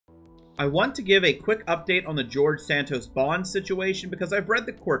I want to give a quick update on the George Santos bond situation because I've read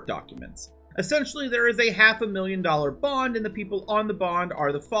the court documents. Essentially, there is a $500,000 bond, and the people on the bond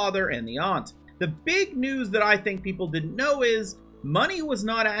are the father and the aunt. The big news that I think people didn't know is money was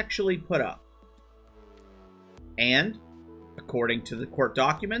not actually put up. And, according to the court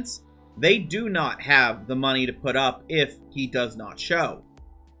documents, they do not have the money to put up if he does not show.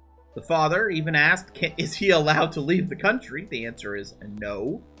 The father even asked, is he allowed to leave the country? The answer is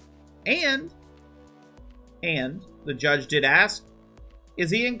no. And the judge did ask,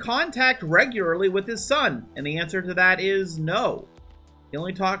 is he in contact regularly with his son? And the answer to that is no. He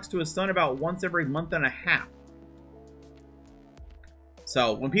only talks to his son about once every month and a half.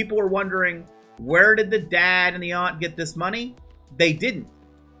 So when people were wondering, where did the dad and the aunt get this money? They didn't.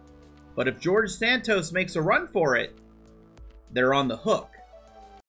 But if George Santos makes a run for it, they're on the hook.